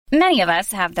Many of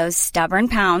us have those stubborn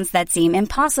pounds that seem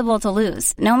impossible to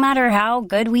lose, no matter how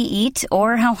good we eat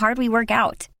or how hard we work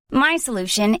out. My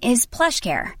solution is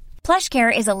PlushCare.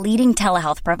 PlushCare is a leading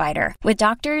telehealth provider with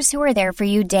doctors who are there for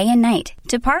you day and night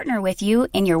to partner with you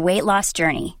in your weight loss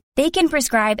journey. They can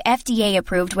prescribe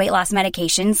FDA-approved weight loss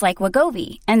medications like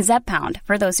Wegovy and Zepbound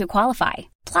for those who qualify.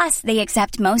 Plus, they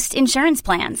accept most insurance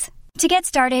plans. To get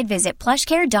started, visit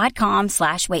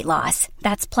plushcare.com/weightloss.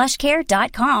 That's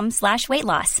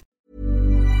plushcare.com/weightloss.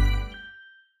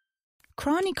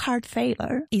 Chronic heart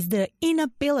failure is the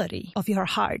inability of your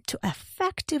heart to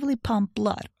effectively pump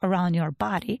blood around your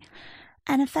body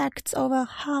and affects over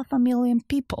 500,000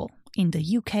 people in the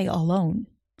UK alone.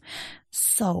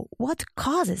 So what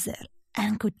causes it?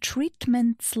 And could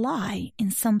treatments lie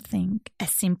in something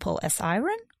as simple as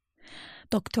iron?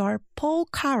 Dr. Paul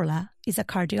Carla is a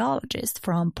cardiologist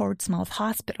from Portsmouth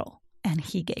Hospital, and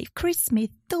he gave Chris Smith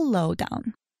the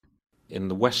lowdown. In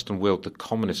the Western world, the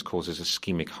commonest cause is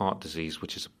ischemic heart disease,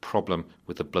 which is a problem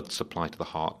with the blood supply to the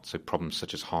heart, so problems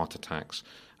such as heart attacks.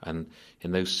 And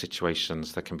in those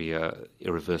situations, there can be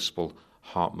irreversible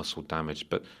heart muscle damage.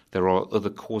 But there are other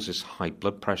causes. High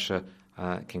blood pressure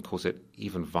can cause it,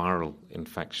 even viral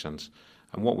infections.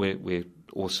 And what we're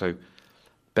also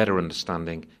better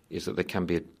understanding is that there can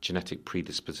be a genetic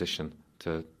predisposition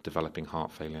to developing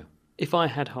heart failure. If I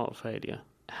had heart failure,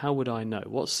 how would I know?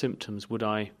 What symptoms would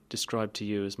I describe to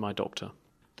you as my doctor?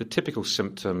 The typical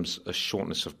symptoms are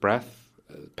shortness of breath.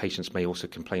 Patients may also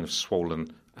complain of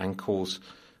swollen ankles.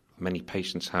 Many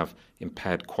patients have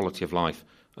impaired quality of life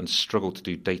and struggle to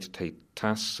do day-to-day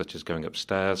tasks such as going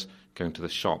upstairs, going to the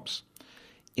shops.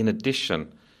 In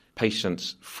addition,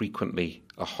 patients frequently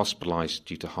are hospitalised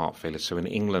due to heart failure. So in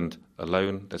England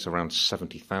alone, there's around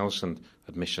 70,000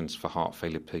 admissions for heart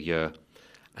failure per year.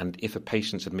 And if a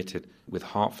patient's admitted with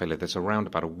heart failure, there's around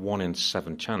about a 1 in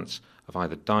 7 chance of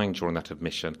either dying during that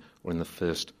admission or in the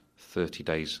first 30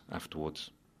 days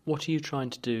afterwards. What are you trying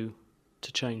to do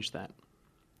to change that?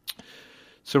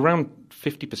 So around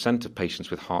 50% of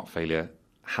patients with heart failure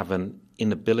have an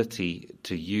inability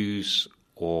to use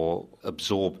or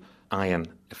absorb iron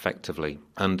effectively.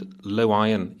 And low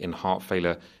iron in heart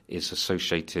failure is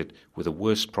associated with a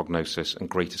worse prognosis and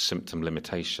greater symptom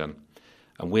limitation.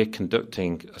 And we're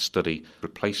conducting a study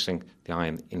replacing the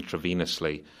iron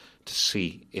intravenously to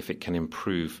see if it can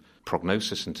improve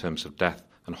prognosis in terms of death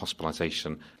and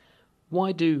hospitalisation.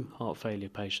 Why do heart failure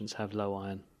patients have low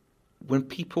iron? When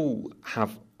people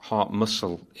have heart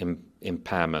muscle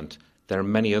impairment, there are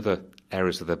many other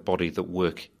areas of their body that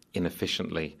work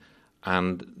inefficiently,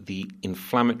 and the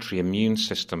inflammatory immune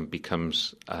system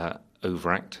becomes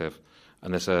overactive.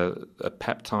 And there's a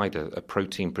peptide, a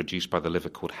protein produced by the liver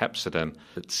called hepcidin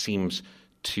that seems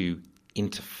to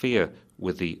interfere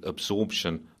with the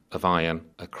absorption of iron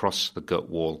across the gut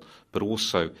wall, but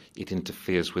also it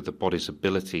interferes with the body's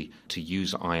ability to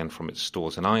use iron from its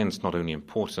stores. And iron's not only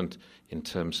important in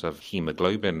terms of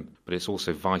hemoglobin, but it's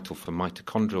also vital for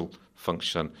mitochondrial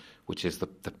function, which is the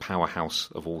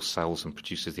powerhouse of all cells and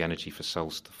produces the energy for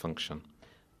cells to function.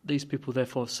 These people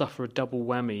therefore suffer a double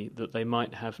whammy, that they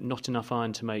might have not enough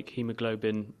iron to make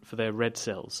hemoglobin for their red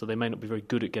cells, so they may not be very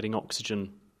good at getting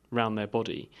oxygen around their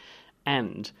body.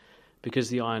 And because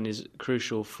the iron is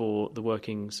crucial for the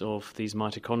workings of these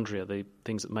mitochondria, the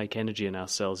things that make energy in our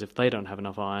cells, if they don't have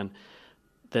enough iron,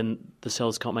 then the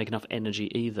cells can't make enough energy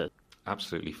either.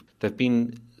 Absolutely. There have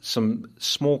been some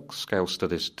small-scale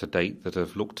studies to date that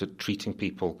have looked at treating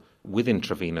people with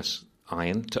intravenous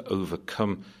iron to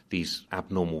overcome these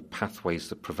abnormal pathways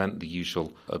that prevent the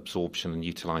usual absorption and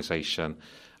utilisation.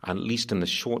 And at least in the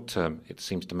short term, it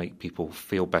seems to make people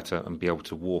feel better and be able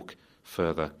to walk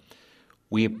further.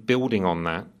 We're building on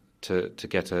that to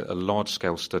get a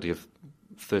large-scale study of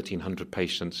 1,300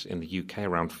 patients in the UK,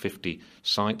 around 50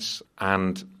 sites,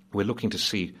 and we're looking to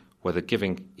see whether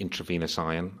giving intravenous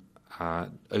iron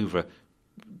over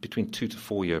between 2 to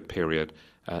 4 year period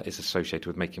is associated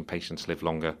with making patients live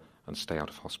longer and stay out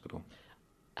of hospital.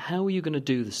 How are you going to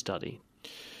do the study?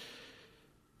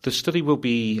 The study will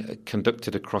be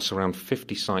conducted across around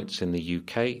 50 sites in the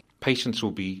UK. Patients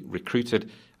will be recruited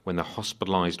when they're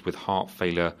hospitalised with heart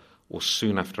failure or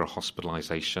soon after a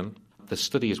hospitalisation. The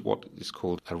study is what is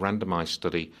called a randomised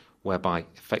study, whereby,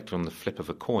 effectively on the flip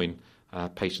of a coin,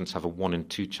 patients have a 1 in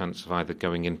 2 chance of either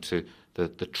going into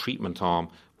the treatment arm,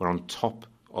 where on top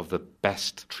of the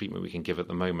best treatment we can give at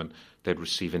the moment, they'd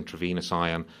receive intravenous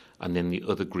iron, and then the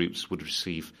other groups would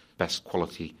receive best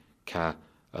quality care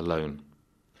alone.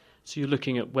 So you're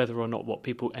looking at whether or not what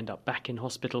people end up back in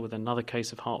hospital with another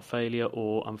case of heart failure,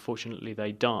 or unfortunately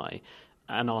they die,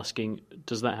 and asking,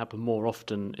 does that happen more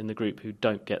often in the group who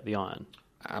don't get the iron?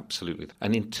 Absolutely.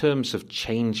 And in terms of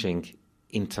changing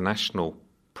international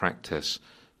practice,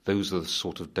 those are the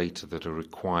sort of data that are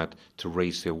required to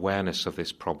raise the awareness of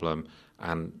this problem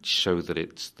and show that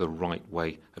it's the right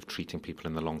way of treating people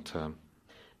in the long term.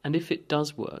 And if it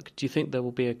does work, do you think there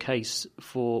will be a case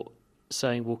for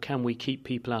saying, well, can we keep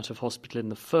people out of hospital in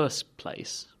the first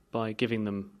place by giving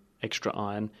them extra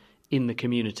iron in the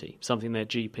community, something their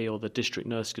GP or the district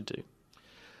nurse could do?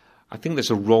 I think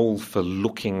there's a role for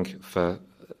looking for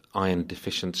iron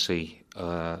deficiency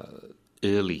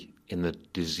early in the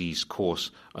disease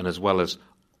course, and as well as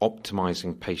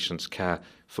optimising patients' care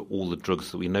for all the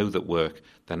drugs that we know that work,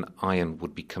 then iron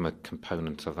would become a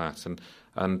component of that.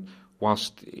 And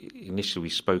whilst initially we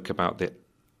spoke about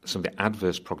some of the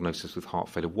adverse prognosis with heart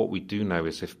failure, what we do know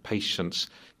is if patients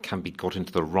can be got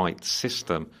into the right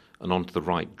system and onto the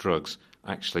right drugs,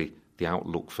 actually the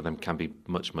outlook for them can be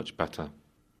much, much better.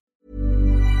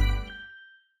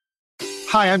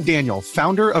 Hi, I'm Daniel,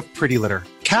 founder of Pretty Litter.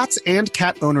 Cats and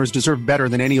cat owners deserve better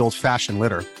than any old-fashioned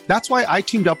litter. That's why I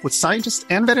teamed up with scientists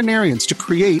and veterinarians to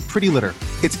create Pretty Litter.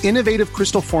 Its innovative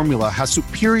crystal formula has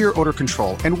superior odor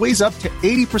control and weighs up to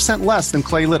 80% less than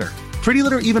clay litter. Pretty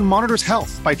Litter even monitors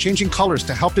health by changing colors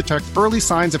to help detect early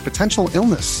signs of potential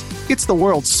illness. It's the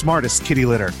world's smartest kitty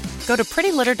litter. Go to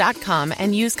prettylitter.com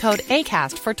and use code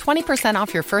ACAST for 20%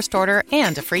 off your first order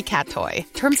and a free cat toy.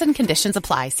 Terms and conditions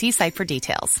apply. See site for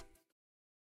details.